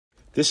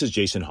This is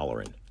Jason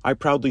Holleran. I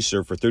proudly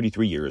served for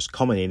 33 years,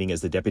 culminating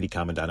as the Deputy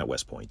Commandant at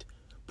West Point.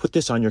 Put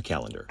this on your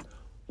calendar.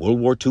 World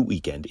War II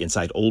weekend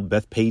inside Old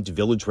Bethpage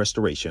Village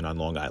Restoration on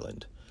Long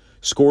Island.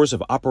 Scores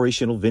of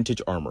operational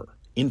vintage armor,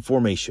 in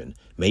formation,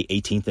 May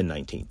 18th and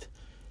 19th.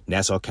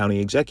 Nassau County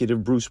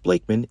Executive Bruce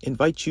Blakeman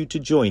invites you to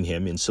join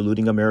him in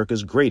saluting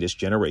America's greatest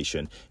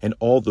generation and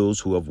all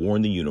those who have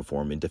worn the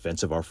uniform in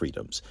defense of our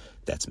freedoms.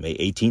 That's May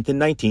 18th and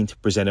 19th,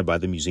 presented by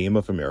the Museum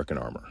of American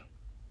Armor.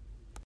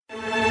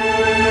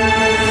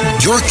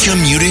 You're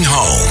commuting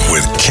home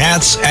with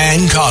Katz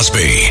and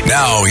Cosby.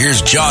 Now,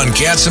 here's John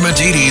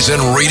Catsimatidis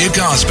and Rita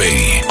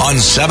Cosby on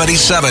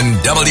 77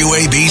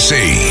 WABC.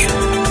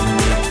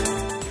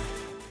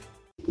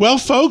 Well,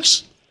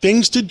 folks,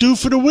 things to do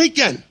for the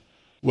weekend.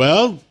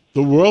 Well,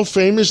 the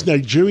world-famous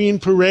Nigerian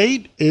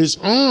parade is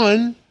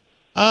on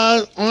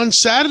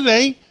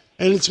Saturday,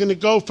 and it's going to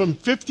go from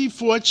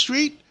 54th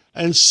Street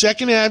and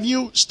 2nd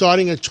Avenue,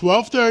 starting at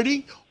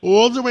 12:30,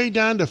 all the way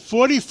down to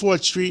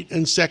 44th Street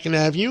and 2nd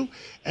Avenue.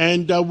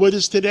 And with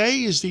us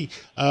today is the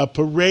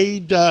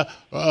parade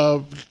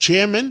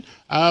chairman.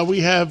 We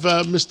have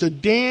Mr.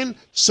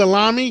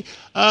 Dansalami.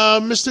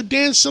 Mr.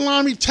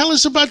 Dansalami, tell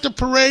us about the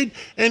parade.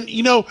 And,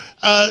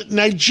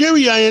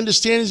 Nigeria, I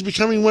understand, is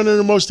becoming one of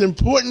the most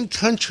important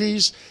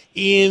countries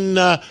in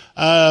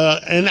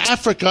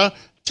Africa.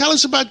 Tell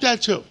us about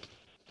that, too.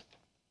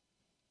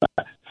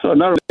 So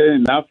not only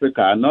in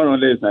Africa, not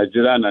only is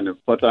Nigeria an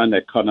important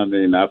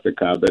economy in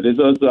Africa, but it's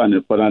also an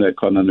important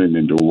economy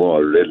in the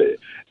world, really.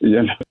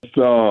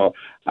 So,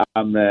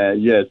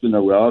 yes,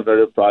 we're all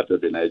very proud to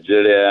be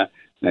Nigerians.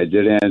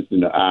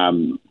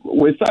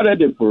 We started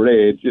the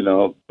parade,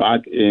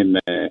 back in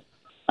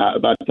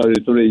about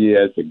 33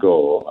 years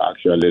ago,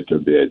 actually, to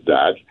be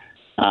exact.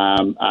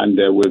 And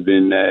we've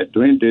been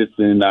doing this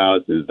thing now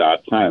since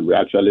that time. We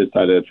actually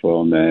started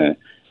from...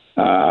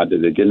 at the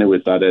beginning,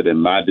 we started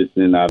in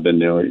Madison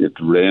Avenue. It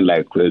rained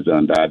like crazy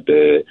on that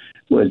day.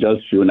 We were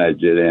just few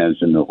Nigerians,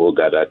 who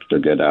gathered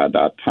together at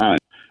that time.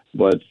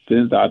 But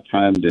since that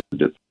time, the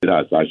field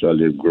has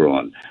actually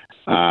grown.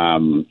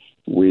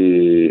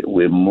 We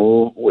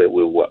moved. We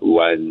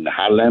were in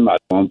Harlem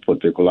at one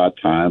particular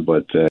time,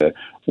 but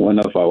one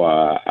of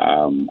our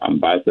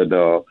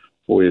ambassadors,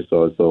 who is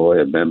also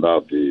a member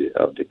of the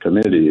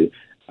committee,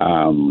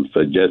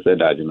 suggested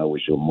that we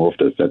should move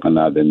to 2nd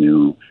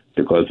Avenue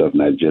because of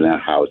Nigerian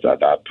House at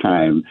that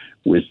time,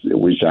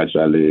 which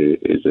actually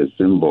is a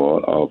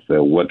symbol of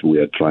what we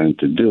are trying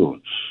to do.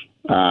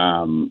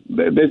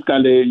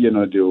 Basically,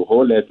 the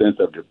whole essence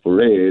of the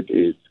parade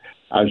is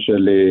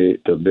actually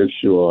to make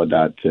sure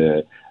that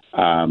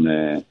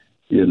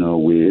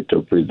we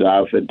to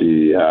preserve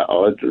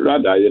or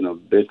rather,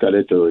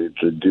 basically to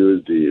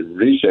introduce the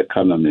rich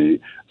economy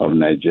of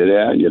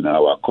Nigeria,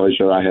 our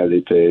cultural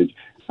heritage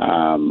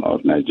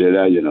of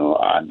Nigeria,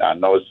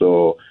 and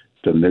also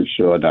to make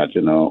sure that,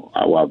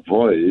 our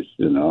voice,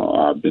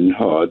 are being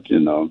heard,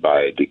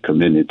 by the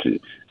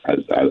community as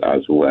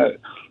well.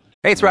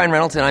 Hey, it's Ryan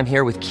Reynolds, and I'm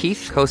here with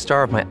Keith,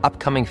 co-star of my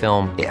upcoming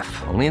film,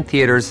 If, only in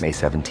theaters May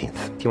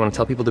 17th. Do you want to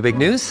tell people the big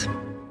news?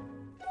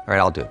 All right,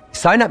 I'll do it.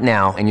 Sign up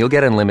now and you'll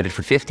get unlimited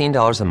for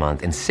 $15 a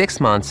month and 6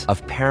 months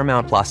of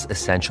Paramount Plus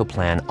Essential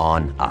Plan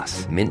on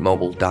us.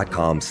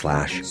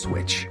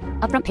 MintMobile.com/switch.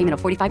 Upfront payment of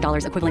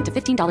 $45 equivalent to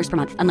 $15 per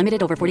month.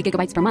 Unlimited over 40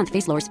 gigabytes per month.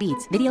 Face lower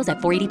speeds. Videos at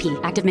 480p.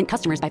 Active Mint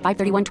customers by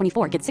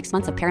 531.24 get 6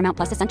 months of Paramount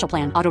Plus Essential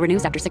Plan. Auto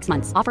renews after 6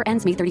 months. Offer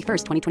ends May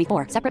 31st,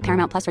 2024. Separate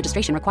Paramount Plus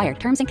registration required.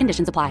 Terms and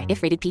conditions apply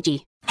if rated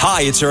PG.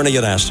 Hi, it's Ernie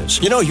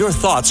Anastas. Your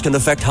thoughts can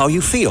affect how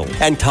you feel,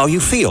 and how you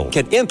feel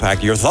can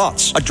impact your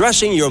thoughts.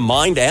 Addressing your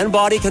mind and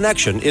body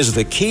connection is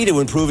the key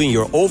to improving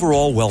your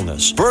overall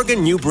wellness.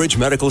 Bergen New Bridge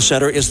Medical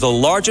Center is the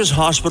largest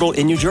hospital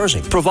in New Jersey,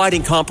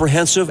 providing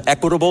comprehensive,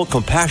 equitable,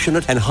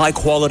 compassionate, and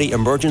high-quality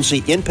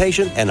emergency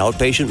inpatient and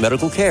outpatient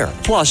medical care,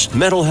 plus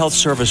mental health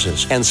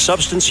services and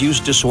substance use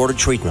disorder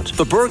treatment.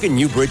 The Bergen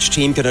New Bridge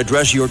team can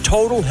address your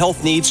total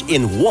health needs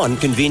in one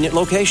convenient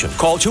location.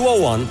 Call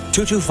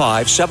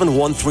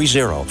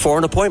 201-225-7130 for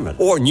an appointment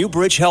or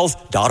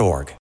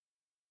newbridgehealth.org.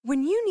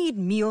 When you need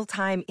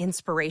mealtime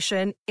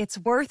inspiration, it's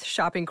worth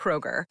shopping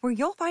Kroger, where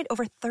you'll find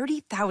over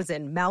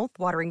 30,000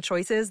 mouth-watering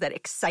choices that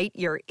excite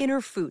your inner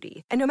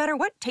foodie. And no matter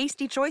what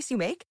tasty choice you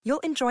make,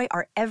 you'll enjoy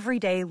our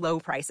everyday low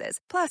prices,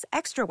 plus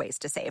extra ways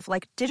to save,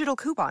 like digital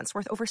coupons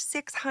worth over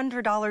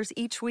 $600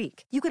 each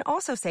week. You can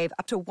also save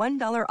up to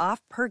 $1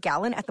 off per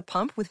gallon at the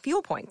pump with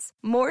fuel points.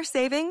 More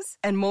savings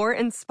and more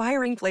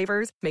inspiring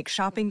flavors make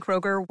shopping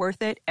Kroger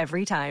worth it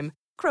every time.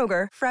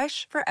 Kroger,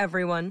 fresh for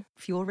everyone.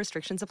 Fuel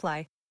restrictions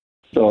apply.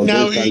 So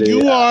now,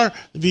 you are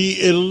the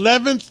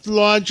 11th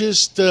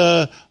largest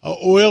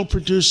oil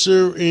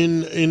producer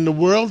in the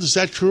world. Is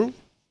that true?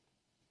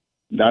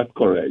 That's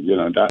correct. Yes,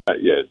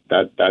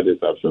 that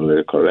is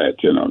absolutely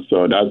correct.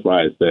 So that's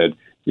why I said,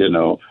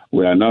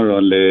 we are not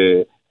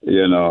only,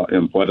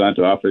 important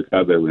to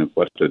Africa, but we're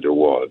important to the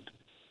world.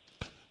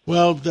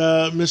 Well,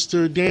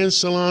 Mr.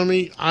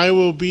 Dansalami, I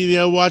will be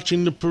there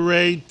watching the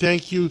parade.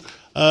 Thank you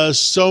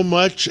so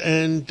much,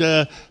 and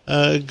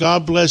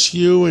God bless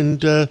you.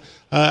 And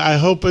I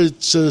hope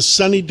it's a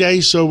sunny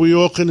day so we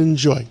all can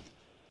enjoy.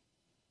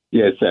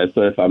 Yes, sir.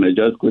 So if I may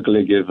just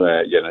quickly give,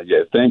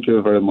 thank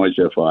you very much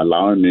for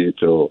allowing me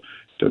to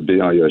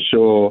be on your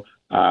show.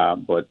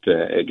 But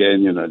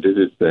again, this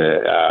is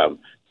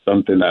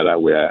something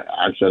that we are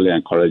actually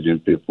encouraging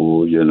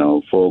people,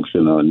 folks,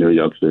 New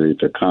York City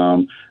to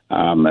come,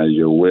 and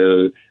you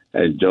will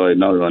enjoy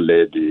not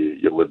only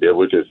you will be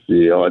able to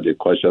see all the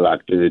cultural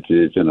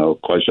activities,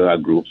 cultural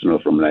groups,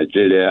 from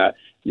Nigeria,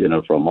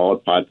 from all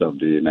parts of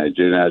the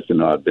Nigerians,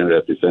 have been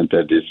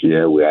represented this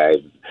year. We are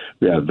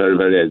very,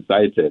 very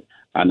excited.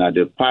 And at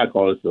the park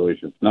also,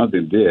 if it's not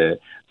been there,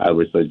 I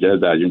would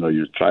suggest that,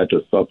 you try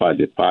to stop at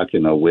the park,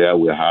 where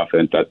we have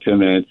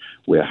entertainment,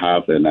 we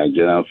have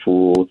Nigerian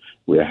food,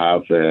 we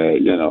have,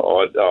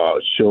 all our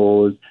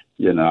shows,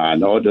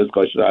 and all those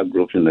cultural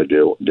groups,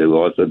 they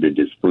will also be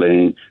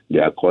displaying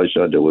their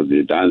culture, they will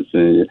be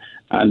dancing.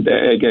 And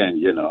again,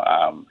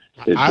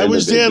 I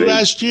was there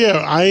last year.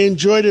 I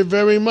enjoyed it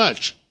very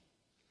much.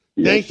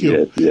 Thank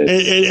you. Yes.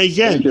 And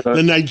again,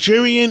 the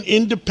Nigerian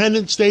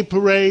Independence Day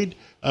Parade,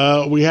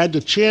 we had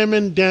the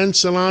chairman,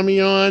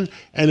 Dansalami, on,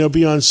 and it'll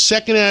be on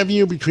 2nd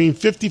Avenue between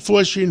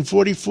 54th Street and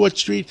 44th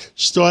Street,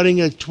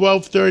 starting at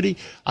 12:30.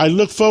 I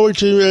look forward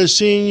to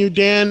seeing you,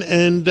 Dan,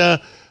 and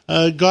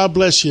God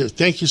bless you.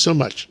 Thank you so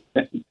much.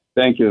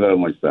 Thank you very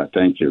much, sir.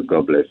 Thank you.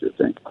 God bless you.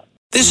 Thank you.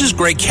 This is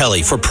Greg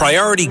Kelly for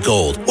Priority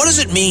Gold. What does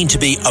it mean to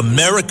be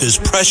America's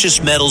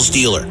precious metals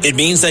dealer? It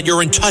means that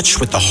you're in touch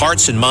with the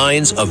hearts and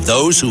minds of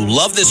those who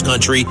love this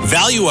country,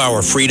 value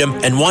our freedom,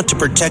 and want to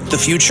protect the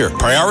future.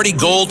 Priority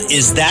Gold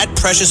is that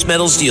precious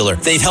metals dealer.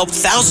 They've helped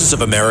thousands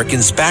of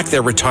Americans back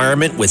their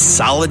retirement with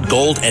solid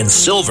gold and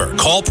silver.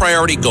 Call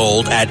Priority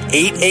Gold at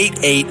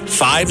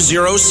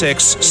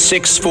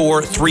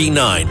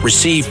 888-506-6439.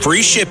 Receive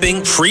free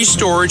shipping, free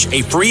storage,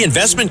 a free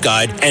investment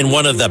guide, and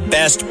one of the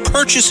best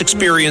purchase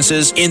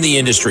experiences in the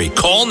industry.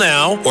 Call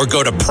now or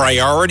go to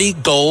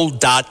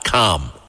PriorityGold.com.